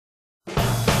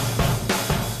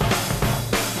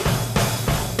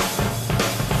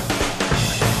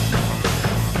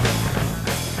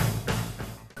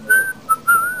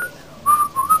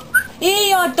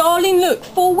Ah, darling, look,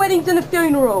 4 weddings and a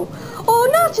funeral. Oh,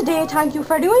 not today, thank you,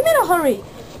 Freddy, I'm in a hurry.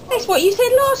 That's what you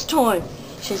said last time.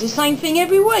 Says the same thing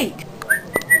every week.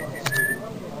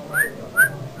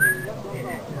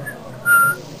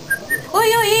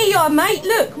 Oh, here you are, mate.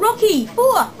 Look, Rocky,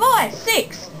 4, 5,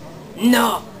 6.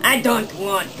 No, I don't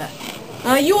want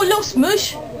that. You're lost,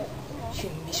 mush.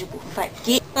 You miserable fat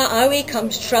git. Uh-oh, here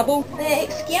comes trouble.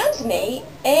 Excuse me,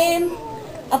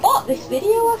 I bought this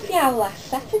video off you last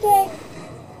Saturday.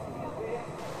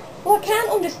 Well, I can't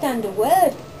understand a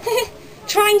word.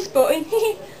 Trainspotting.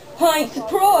 I ain't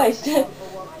surprised.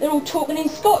 They're all talking in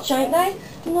Scotch, ain't they?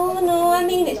 No, I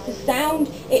mean it's the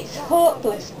sound. It's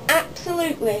hopeless.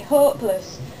 Absolutely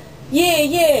hopeless.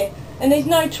 Yeah, and there's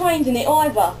no trains in it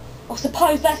either. I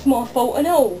suppose that's my fault and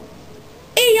all.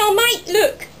 Here you are, mate,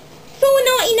 look.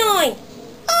 $4.99.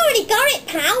 Already got it,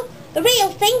 pal. The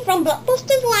real thing from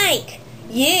Blockbuster's Lake.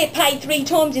 Yeah, paid 3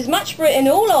 times as much for it and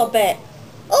all, I bet.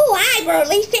 Oh, aye, but at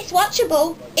least it's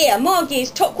watchable. Here, my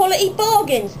gear's top quality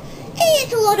bargains.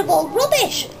 It's a lot of old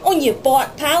rubbish. On your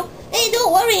bike, pal. Hey,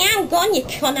 don't worry, I'm gone, you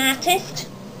con artist.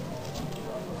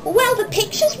 Well, the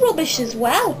picture's rubbish as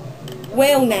well.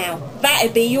 Well now,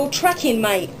 that'd be your tracking,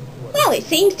 mate. Well, it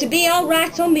seems to be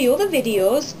alright on the other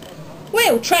videos.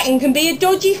 Well, tracking can be a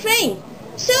dodgy thing.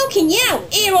 So can you.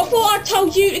 Here, I thought I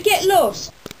told you to get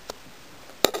lost.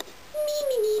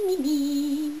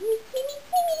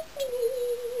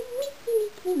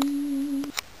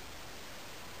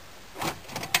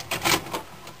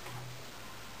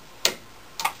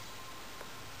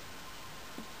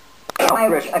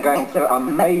 Irish are going through a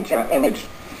major image.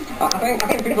 I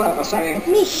think people are saying...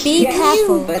 Be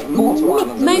careful.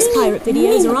 Most pirate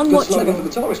videos are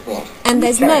unwatchable. And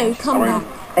there's no comeback.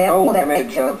 They're all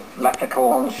image of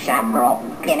leprechaun,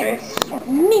 shamrock, Guinness.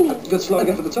 Good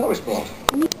slogan for the tourist board.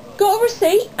 Got a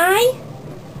receipt, eh?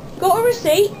 Got a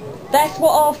receipt? That's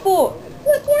what I thought.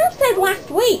 Look, you said last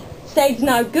week. Said's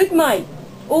no good, mate.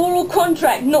 Oral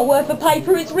contract not worth the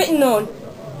paper it's written on.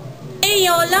 Here,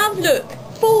 love, look.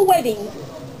 4 weddings.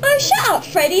 Oh, shut up,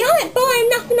 Freddy. I ain't buying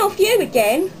nothing off you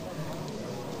again.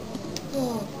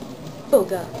 Oh,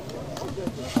 bugger.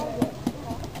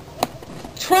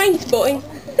 Trainspotting.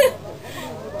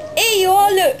 Here you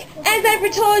are, look. As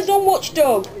advertised on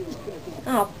Watchdog.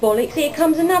 Ah, oh, bollocks. Here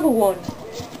comes another one.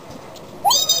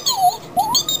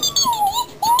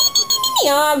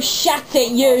 Oh, shut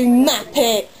it, you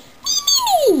muppet.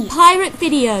 Pirate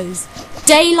videos.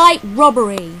 Daylight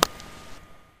robbery.